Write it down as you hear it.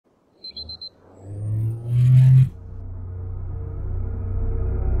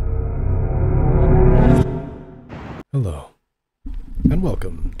Hello, and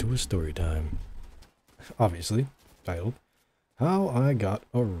welcome to a story time. Obviously, titled How I Got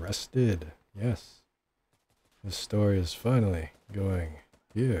Arrested. Yes, this story is finally going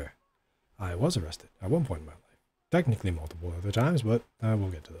here. I was arrested at one point in my life. Technically multiple other times, but I will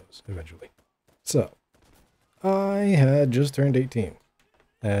get to those eventually. So, I had just turned 18.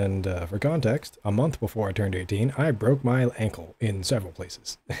 And for context, a month before I turned 18, I broke my ankle in several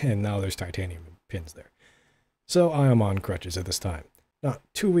places. And now there's titanium pins there. So I am on crutches at this time. Not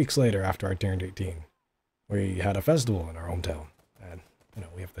 2 weeks later, after I turned 18, we had a festival in our hometown. And,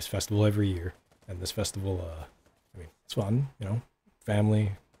 we have this festival every year. And this festival, it's fun,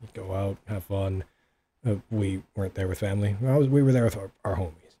 family, go out, have fun. We weren't there with family. We were there with our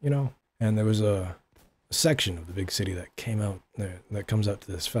homies, And there was a section of the big city that came out, that comes out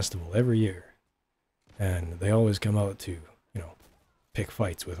to this festival every year. And they always come out to, pick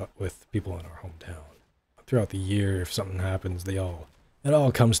fights with people in our hometown. Throughout the year, if something happens, it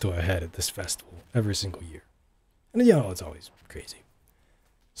all comes to a head at this festival every single year. And it's always crazy.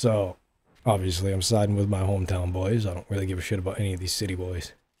 So, obviously, I'm siding with my hometown boys. I don't really give a shit about any of these city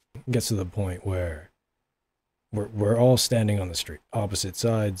boys. It gets to the point where we're all standing on the street, opposite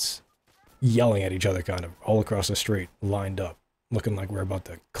sides, yelling at each other kind of, all across the street, lined up, looking like we're about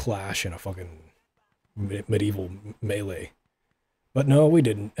to clash in a fucking medieval melee. But no, we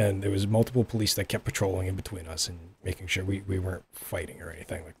didn't, and there was multiple police that kept patrolling in between us and making sure we weren't fighting or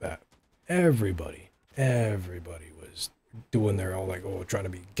anything like that. Everybody was doing their all trying to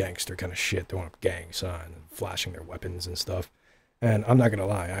be gangster kind of shit, throwing up gang signs and flashing their weapons and stuff. And I'm not gonna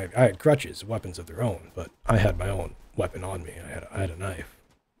lie, I had crutches, weapons of their own, but I had my own weapon on me. I had a knife.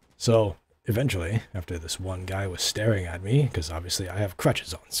 So eventually, after this one guy was staring at me, because obviously I have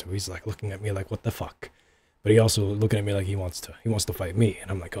crutches on, so he's like looking at me like, what the fuck? But he also looking at me like he wants to fight me. And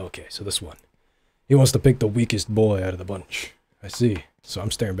I'm like, okay, so this one. He wants to pick the weakest boy out of the bunch. I see. So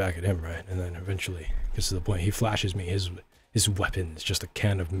I'm staring back at him, right? And then eventually gets to the point he flashes me his weapon is just a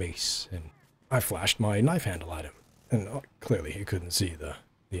can of mace. And I flashed my knife handle at him. And clearly he couldn't see the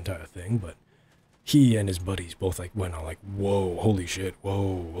entire thing, but he and his buddies both went on whoa, holy shit,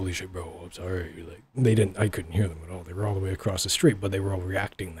 bro, I'm sorry. I couldn't hear them at all. They were all the way across the street, but they were all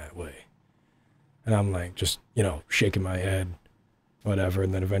reacting that way. And I'm just, shaking my head, whatever.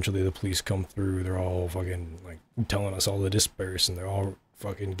 And then eventually the police come through. They're all fucking, telling us all to disperse. And they're all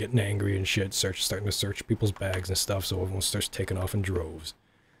fucking getting angry and shit, starting to search people's bags and stuff. So everyone starts taking off in droves.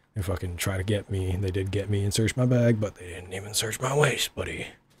 They fucking try to get me. They did get me and search my bag, but they didn't even search my waist, buddy.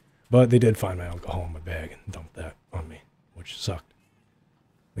 But they did find my alcohol in my bag and dumped that on me, which sucked.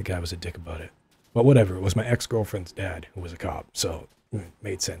 The guy was a dick about it. But whatever, it was my ex-girlfriend's dad who was a cop, so it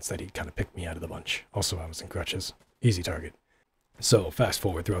made sense that he kind of picked me out of the bunch. Also, I was in crutches. Easy target. So, fast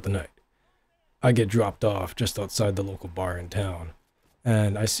forward throughout the night. I get dropped off just outside the local bar in town,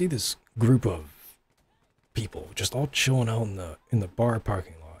 and I see this group of people just all chilling out in the bar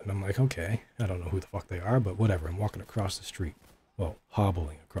parking lot, and I'm like, okay, I don't know who the fuck they are, but whatever, I'm walking across the street. Well,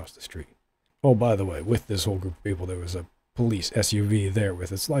 hobbling across the street. Oh, by the way, with this whole group of people, there was a police SUV there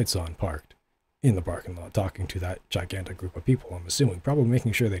with its lights on, parked in the parking lot, talking to that gigantic group of people, I'm assuming, probably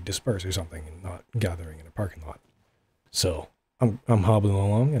making sure they disperse or something and not gathering in a parking lot. So, I'm hobbling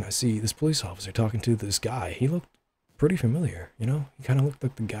along, and I see this police officer talking to this guy. He looked pretty familiar, He kind of looked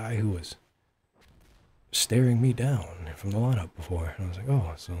like the guy who was staring me down from the lineup before. And I was like,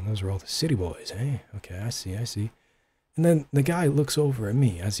 oh, so those are all the city boys, eh? Okay, I see. And then the guy looks over at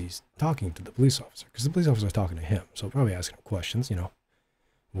me as he's talking to the police officer, because the police officer is talking to him, so probably asking him questions,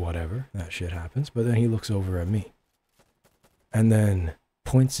 whatever, that shit happens. But then he looks over at me, and then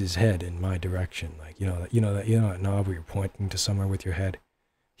points his head in my direction, that knob where you're pointing to somewhere with your head.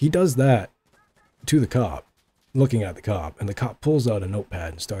 He does that to the cop, looking at the cop, and the cop pulls out a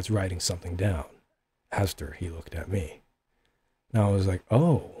notepad and starts writing something down after he looked at me. Now I was like,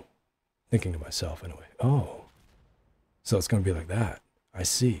 oh, thinking to myself anyway, oh. So it's going to be like that. I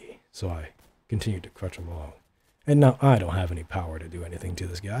see. So I continued to crutch along. And now I don't have any power to do anything to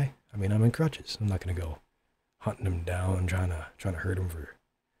this guy. I mean, I'm in crutches. I'm not going to go hunting him down, trying to hurt him for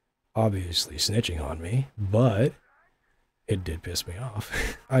obviously snitching on me. But it did piss me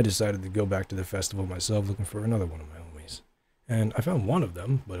off. I decided to go back to the festival myself looking for another one of my homies. And I found one of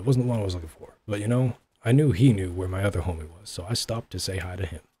them, but it wasn't the one I was looking for. But I knew he knew where my other homie was. So I stopped to say hi to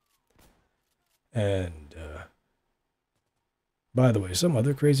him. And, by the way, some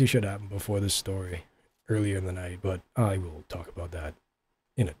other crazy shit happened before this story earlier in the night, but I will talk about that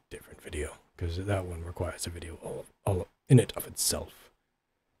in a different video, because that one requires a video all in it of itself.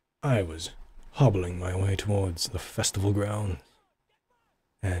 I was hobbling my way towards the festival grounds,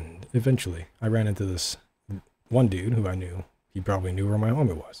 and eventually I ran into this one dude who I knew, he probably knew where my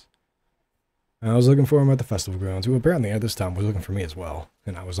homie was. And I was looking for him at the festival grounds, who apparently at this time was looking for me as well.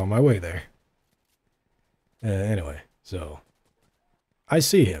 And I was on my way there. Anyway, so I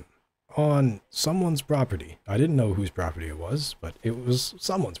see him on someone's property. I didn't know whose property it was, but it was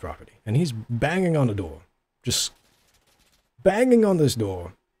someone's property. And he's banging on the door. Just banging on this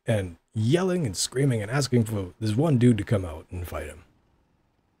door and yelling and screaming and asking for this one dude to come out and fight him.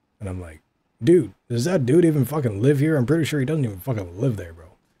 And I'm like, dude, does that dude even fucking live here? I'm pretty sure he doesn't even fucking live there, bro.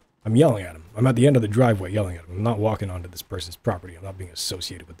 I'm yelling at him. I'm at the end of the driveway yelling at him. I'm not walking onto this person's property. I'm not being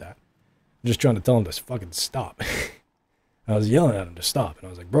associated with that. I'm just trying to tell him to fucking stop. I was yelling at him to stop. And I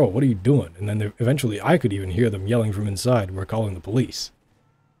was like, bro, what are you doing? And then eventually I could even hear them yelling from inside. We're calling the police.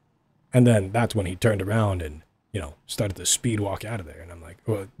 And then that's when he turned around and, you know, started to speed walk out of there. And I'm like,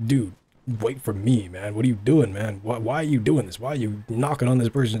 well, dude, wait for me, man. What are you doing, man? Why are you doing this? Why are you knocking on this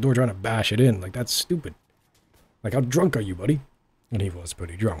person's door trying to bash it in? Like, that's stupid. Like, how drunk are you, buddy? And he was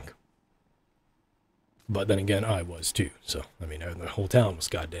pretty drunk. But then again, I was too. So, I mean, the whole town was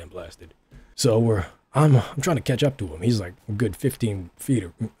goddamn blasted. So I'm trying to catch up to him. He's like a good 15 feet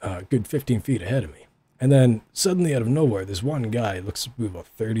ahead of me. And then suddenly out of nowhere, this one guy looks to be about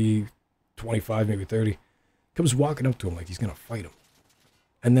 30, 25, maybe 30, comes walking up to him like he's going to fight him.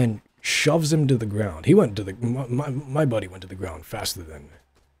 And then shoves him to the ground. He went to the, my buddy went to the ground faster than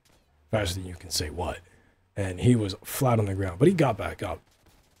you can say what. And he was flat on the ground, but he got back up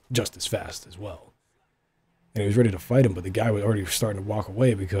just as fast as well. And he was ready to fight him, but the guy was already starting to walk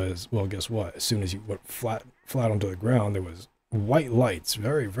away because, well, guess what? As soon as he went flat onto the ground, there was white lights,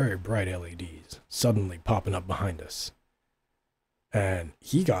 very, very bright LEDs, suddenly popping up behind us. And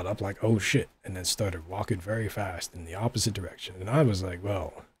he got up like, oh shit, and then started walking very fast in the opposite direction. And I was like,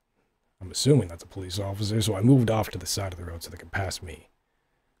 well, I'm assuming that's a police officer, so I moved off to the side of the road so they could pass me.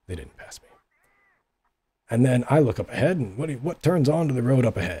 They didn't pass me. And then I look up ahead, and what turns onto the road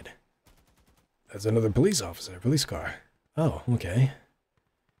up ahead? That's another police officer, police car. Oh, okay.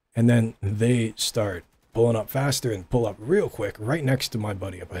 And then they start pulling up faster and pull up real quick right next to my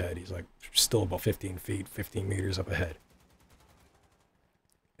buddy up ahead. He's like still about 15 meters up ahead.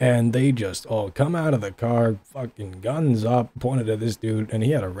 And they just all come out of the car, fucking guns up, pointed at this dude. And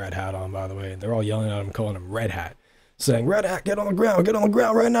he had a red hat on, by the way. And they're all yelling at him, calling him Red Hat. Saying, Red Hat, get on the ground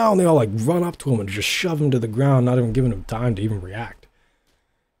right now. And they all like run up to him and just shove him to the ground, not even giving him time to even react.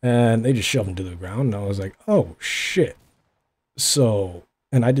 And they just shoved him to the ground, and I was like, oh, shit. So,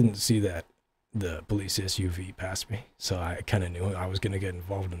 and I didn't see that the police SUV passed me, so I kind of knew I was going to get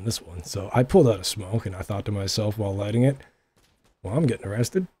involved in this one. So I pulled out a smoke, and I thought to myself while lighting it, well, I'm getting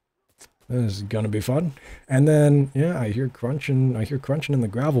arrested. This is going to be fun. And then, yeah, I hear crunching in the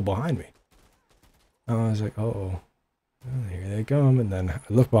gravel behind me. I was like, uh-oh, well, here they come. And then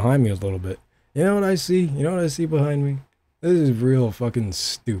I look behind me a little bit. You know what I see? You know what I see behind me? This is real fucking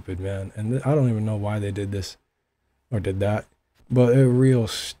stupid, man. And I don't even know why they did this or did that, but they're real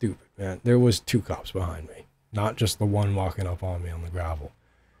stupid, man. There was 2 cops behind me, not just the one walking up on me on the gravel.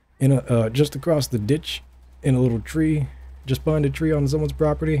 Just across the ditch in a little tree, just behind a tree on someone's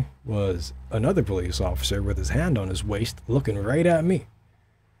property, was another police officer with his hand on his waist looking right at me.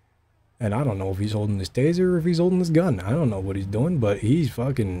 And I don't know if he's holding his taser or if he's holding his gun. I don't know what he's doing, but he's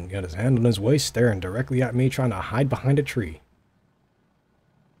fucking got his hand on his waist, staring directly at me, trying to hide behind a tree.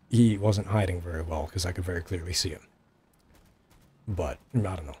 He wasn't hiding very well, because I could very clearly see him. But, I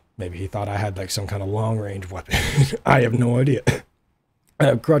don't know. Maybe he thought I had, like, some kind of long-range weapon. I have no idea. I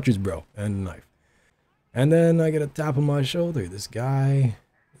have crutches, bro, and a knife. And then I get a tap on my shoulder. This guy,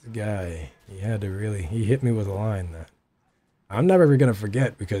 he hit me with a line that I'm never ever going to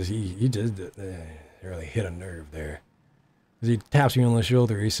forget, because he just really hit a nerve there. As he taps me on the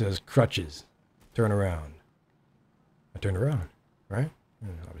shoulder, he says, crutches, turn around. I turned around, right?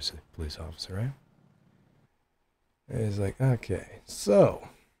 And obviously, police officer, right? And he's like, okay, so,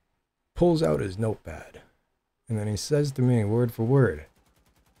 pulls out his notepad. And then he says to me, word for word,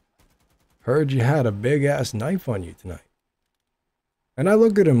 heard you had a big-ass knife on you tonight. And I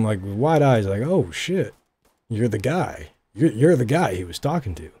look at him like with wide eyes, like, oh, shit, you're the guy. You're the guy he was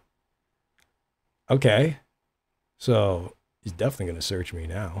talking to. Okay. So, he's definitely going to search me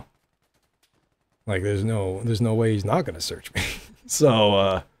now. Like, there's no way he's not going to search me.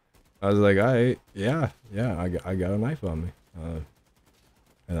 So, I was like, yeah, I got a knife on me. And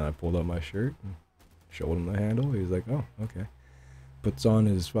then I pulled out my shirt and showed him the handle. He was like, oh, okay. Puts on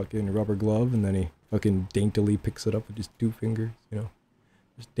his fucking rubber glove, and then he fucking daintily picks it up with his 2 fingers, you know.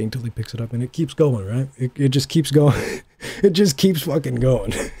 Just daintily picks it up, and it keeps going, right? It just keeps going. It just keeps fucking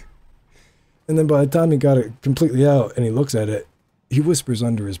going. And then by the time he got it completely out and he looks at it, he whispers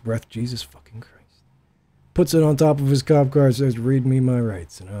under his breath, Jesus fucking Christ. puts it on top of his cop car, says, read me my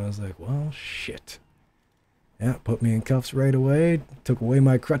rights. And I was like, well, shit. Yeah, put me in cuffs right away, took away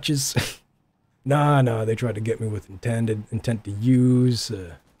my crutches. Nah, they tried to get me with intent to use,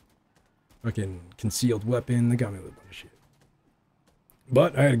 fucking concealed weapon. They got me with a bunch of shit.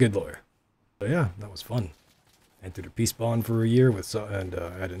 But I had a good lawyer. So yeah, that was fun. I entered a peace bond for a year and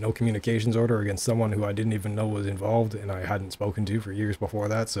I had a no communications order against someone who I didn't even know was involved and I hadn't spoken to for years before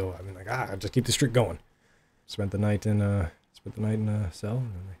that. So I mean, like, I'll just keep the streak going. Spent the night in a cell,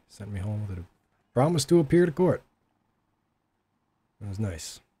 and then they sent me home with a promise to appear to court. It was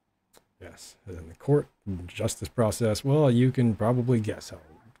nice. Yes, and then the court justice process. Well, you can probably guess how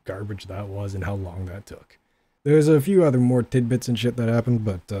garbage that was and how long that took. There's a few other more tidbits and shit that happened,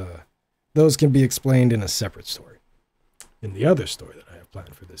 but those can be explained in a separate story. In the other story that I have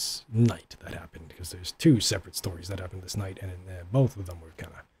planned for this night that happened, because there's two separate stories that happened this night, and both of them were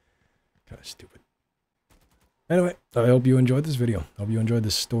kind of stupid. Anyway, I hope you enjoyed this video. Hope you enjoyed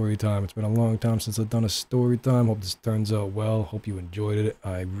this story time. It's been a long time since I've done a story time. Hope this turns out well. Hope you enjoyed it.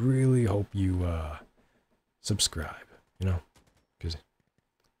 I really hope you subscribe, because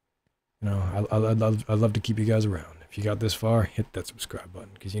I'd love to keep you guys around. If you got this far, hit that subscribe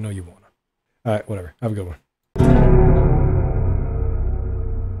button, because you know you want to. Alright, whatever. Have a good one.